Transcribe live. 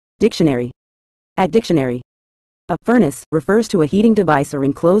Dictionary. At dictionary. A furnace refers to a heating device or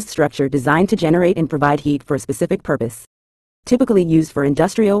enclosed structure designed to generate and provide heat for a specific purpose. Typically used for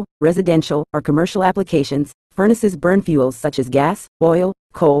industrial, residential, or commercial applications, furnaces burn fuels such as gas, oil,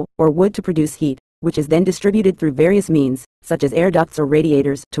 coal, or wood to produce heat, which is then distributed through various means, such as air ducts or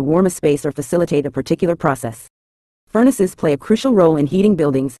radiators, to warm a space or facilitate a particular process. Furnaces play a crucial role in heating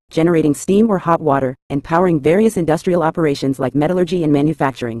buildings, generating steam or hot water, and powering various industrial operations like metallurgy and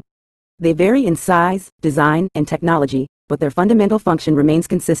manufacturing. They vary in size, design, and technology, but their fundamental function remains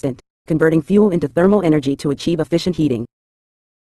consistent, converting fuel into thermal energy to achieve efficient heating.